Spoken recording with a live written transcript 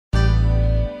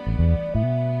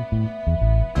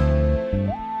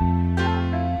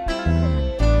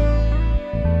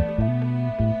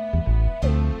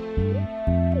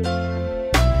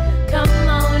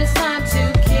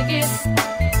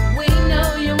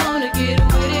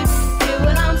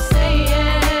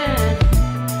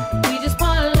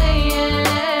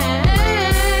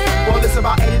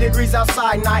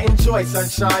outside and I enjoy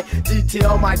sunshine.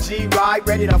 Detail my G-ride,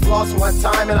 ready to floss one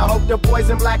time. And I hope the boys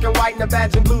in black and white and the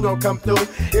badge and blue don't come through.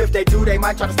 If they do, they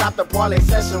might try to stop the parlay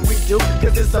session we do.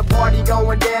 Cause it's a party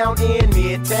going down in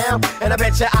Midtown. And I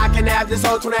bet you I can have this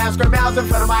whole 2.5 square miles in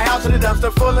front of my house with a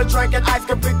dumpster full of drinking ice.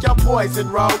 Can pick your poison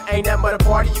road. Ain't nothing but a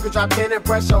party, you can drop 10 and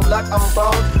press your luck on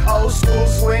phone. Old school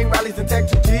swing, rallies and tech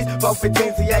 2Gs, both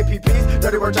 15s, the APPs.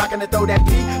 Dirty word jocking to throw that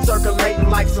P, circulating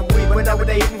like some weed. Whenever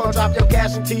they hitting phone, drop your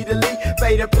cash and T delete.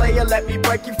 Pay the player, let me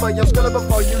break you for your skiller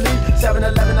before you leave.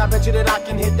 7-Eleven, I bet you that I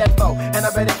can hit that foe. And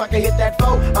I bet if I can hit that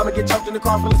foe, I'ma get choked in the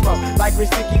car full of smoke. Like Green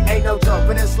Sticky ain't no joke,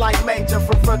 but it's like major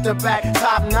from front to back,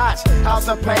 top notch. House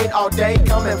of pain all day,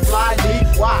 come and fly,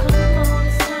 leave, why?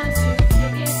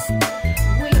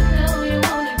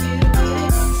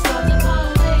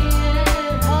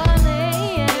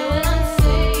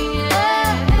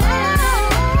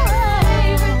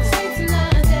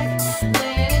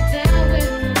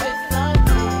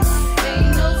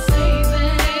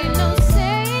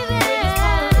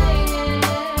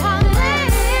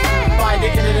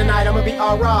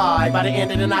 Alright, by the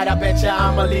end of the night I bet ya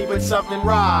I'ma leave with something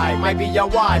right. Might be your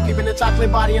wife, peeping the chocolate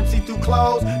body and see-through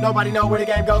clothes. Nobody know where the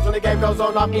game goes when the game goes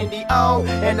on off NDO.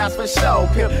 And that's for show,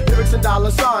 pimp, lyrics and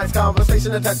dollar signs.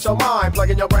 Conversation to touch your mind,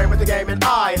 plugging your brain with the game and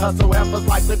I hustle efforts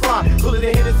like the grind. Pulling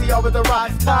the Hennessy over the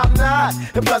rise, top notch.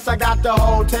 And plus I got the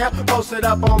whole town posted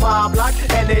up on my block.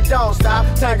 And it don't stop,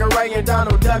 Tangeray and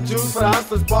Donald Duck juice for the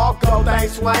hustlers ball. Gold thing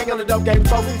swang on the dope game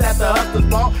trophies at the hustlers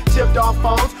ball. Chipped off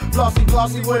phones,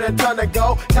 flossy with a ton of gold.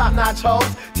 Top-notch hoes,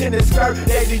 tennis skirt,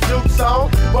 Daisy Dukes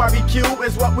on. Barbecue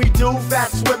is what we do,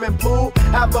 fat swimming pool.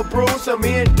 Have a brew, some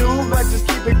men do, but just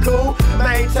keep it cool.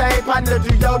 Maintain, partner,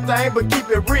 do your thing, but keep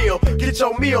it real. Get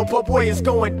your meal, but boy, it's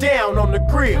going down on the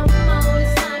grill.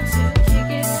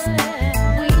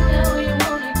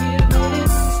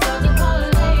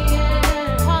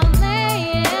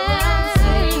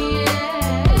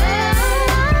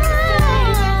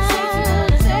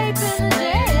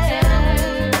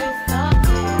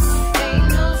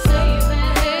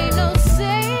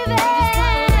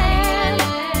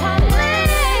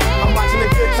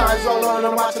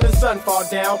 I'm watching the sun fall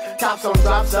down. Top zone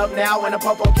drops up now, and the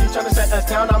popo keeps trying to shut us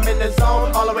down. I'm in the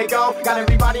zone, all the way gone. Got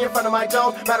everybody in front of my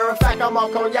Jones. Matter of fact, I'm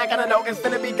on cognac, and I know it's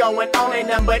gonna be going on. Ain't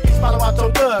nothing but these follow out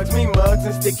your thugs, me mugs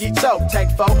and sticky choke.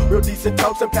 Take four, real decent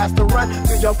tokes, and pass the run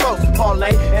to your folks.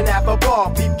 Parlay and have a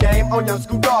ball. Peep game on your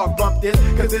school dog. Bump this,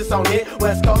 cause it's on it.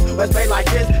 West Coast, West Bay like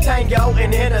this. Tango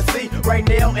and Hennessy, Ray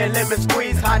Nail and lemon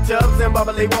squeeze. Hot tubs and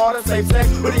bubbly water. Safe sex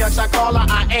with a young shot caller.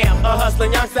 I am a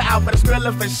hustling youngster out for the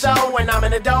skrilla for show. And I'm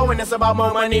in the dough, and it's about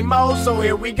more money, more. So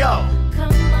here we go.